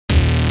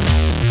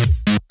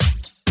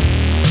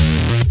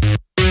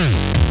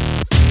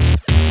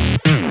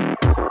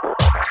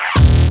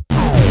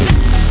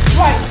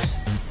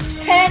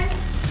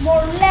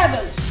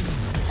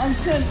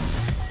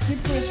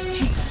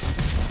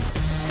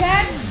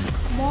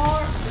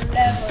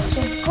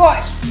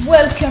guys,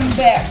 welcome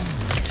back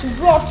to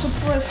Road to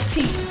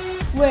Prestige,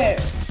 where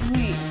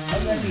we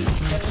are going to be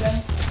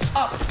leveling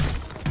up.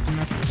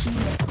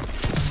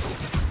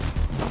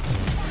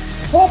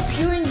 Hope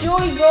you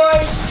enjoy,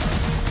 guys.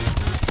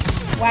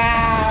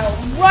 Wow,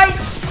 right.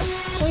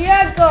 So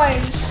yeah,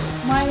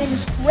 guys, my name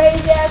is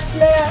Crazy Ass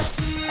Player,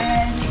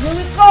 and here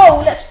we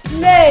go. Let's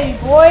play,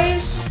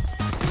 boys.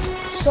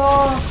 So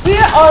we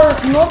are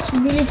not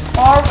really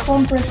far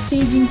from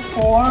Prestige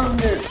 4.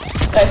 We're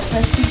like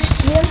Prestige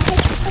 3 and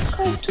what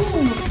can I do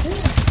with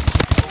this?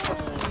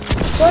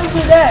 Don't do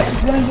that,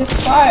 you're gonna get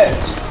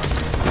fired.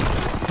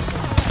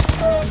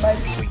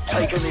 We've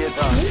taken the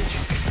advantage.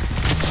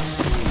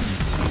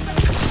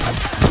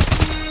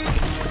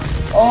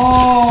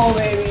 Oh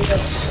baby,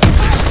 that's...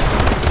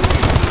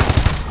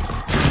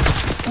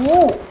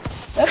 Ooh,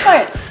 that guy.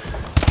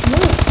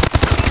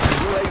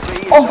 UAV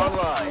is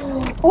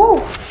online. Oh,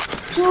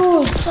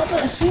 dude, double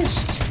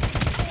assist.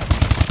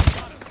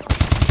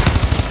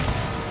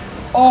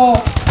 Oh.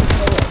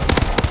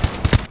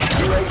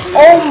 UAV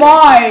Oh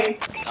my.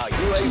 Our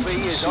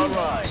UAV is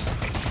online.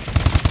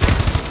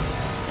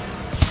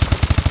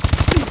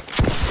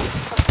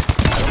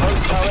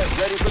 Remote turret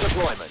ready for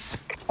deployment.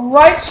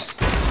 Alright.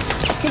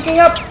 Picking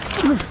up.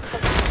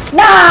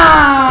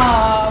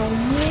 Nah,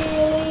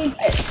 really?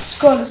 Hey, let's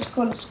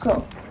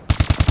go.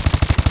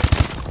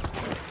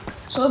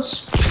 So it's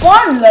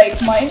fun,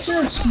 like my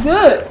internet's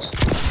good.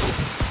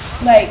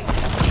 Like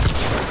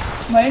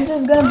my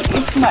internet's gonna be,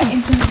 if my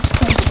internet's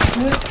gonna be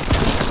good,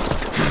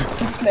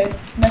 it's like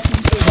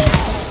message data.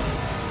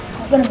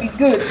 It's gonna be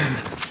good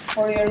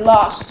for your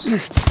last.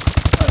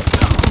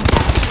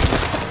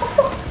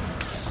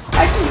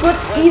 I just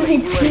got easy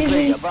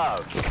peasy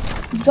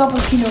double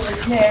kill over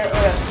there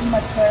or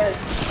my turret.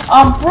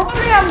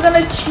 Probably I'm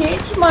gonna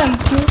change my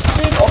kill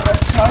streak of the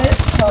turret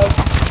because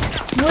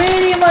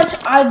pretty much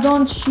I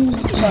don't use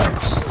the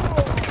turret.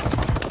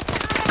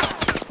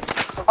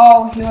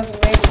 Oh, he was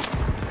ready.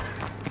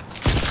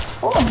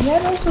 Oh, he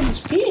had also the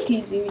speed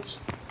easy, which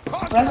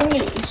surprisingly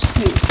is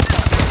good.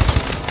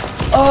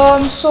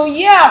 So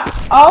yeah,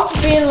 I've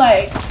been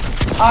like,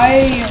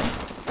 I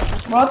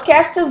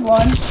broadcasted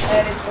once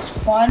and it was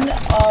fun.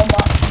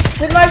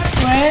 With my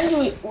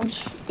friend,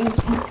 which is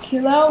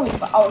Killer,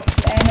 with our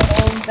clan and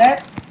all of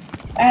that.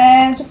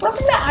 And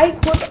surprisingly, I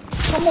got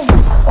some of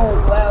it. Oh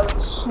wow,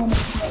 there's so many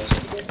players.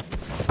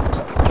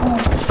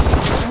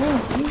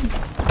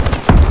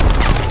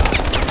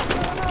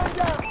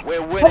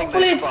 We're winning.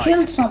 Hopefully it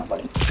killed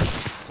somebody.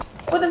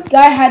 Oh, that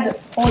guy had the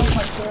old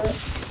puncher,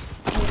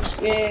 which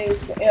is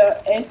the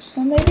Air X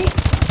maybe?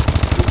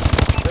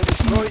 They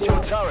destroyed your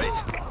turret.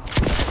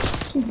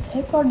 Dude, the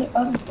heck are the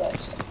other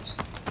guys at?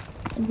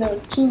 There are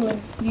two in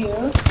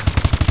here.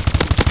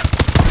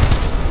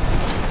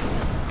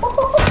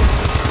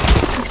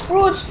 The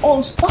fruits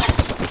all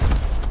spots.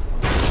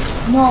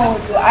 No,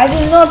 dude, I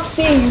did not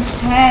see his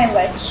hand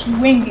like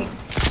swinging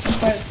in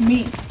front of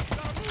me.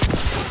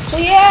 So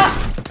yeah,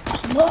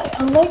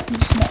 I like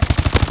this map.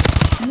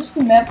 This is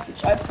the map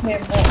which I play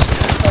most.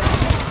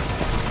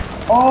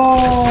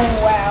 Oh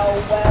wow.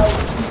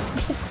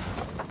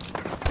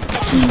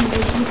 Dude,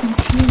 it's looking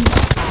cute.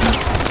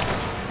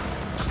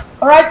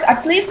 Alright,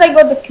 at least I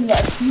got the kill.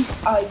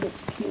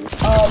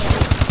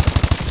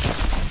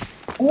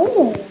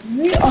 Oh,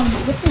 we are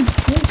getting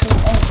kills on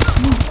our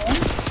team, man.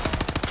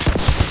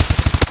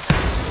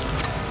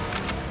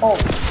 Oh.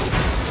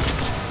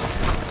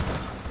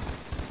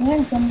 Man,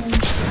 come on.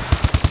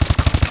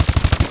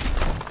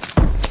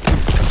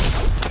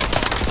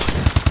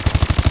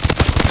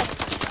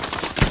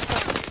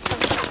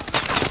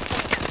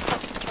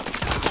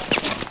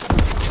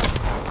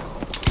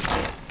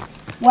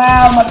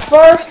 Wow, my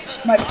first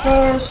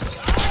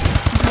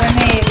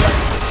grenade.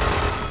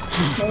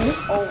 Okay,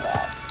 oh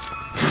wow.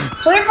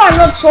 Sorry if I'm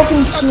not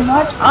talking too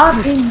much.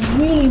 I'm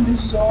really in the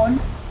zone.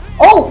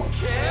 Oh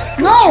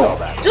no,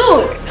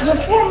 dude, you're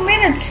 4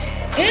 minutes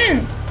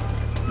in.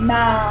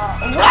 Nah,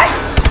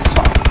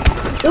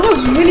 right. It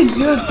was really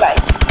good. Like,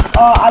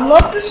 I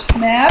love this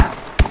map.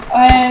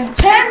 And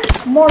 10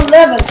 more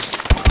levels.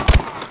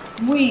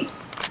 We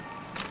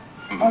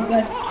are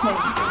going to play.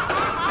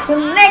 So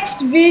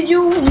next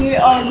video we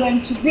are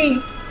going to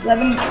be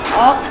leveling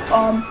up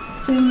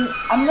till,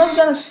 I'm not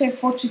gonna say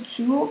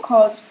 42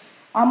 because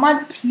I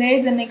might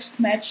play the next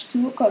match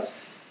too, because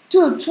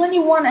dude,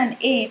 21 and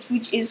 8,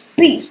 which is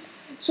beast.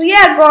 So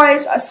yeah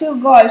guys, I'll see you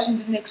guys in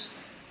the next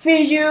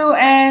video,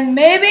 and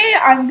maybe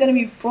I'm gonna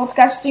be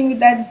broadcasting with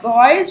that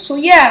guy. So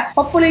yeah,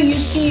 hopefully you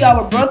see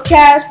our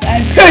broadcast,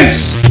 and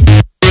peace.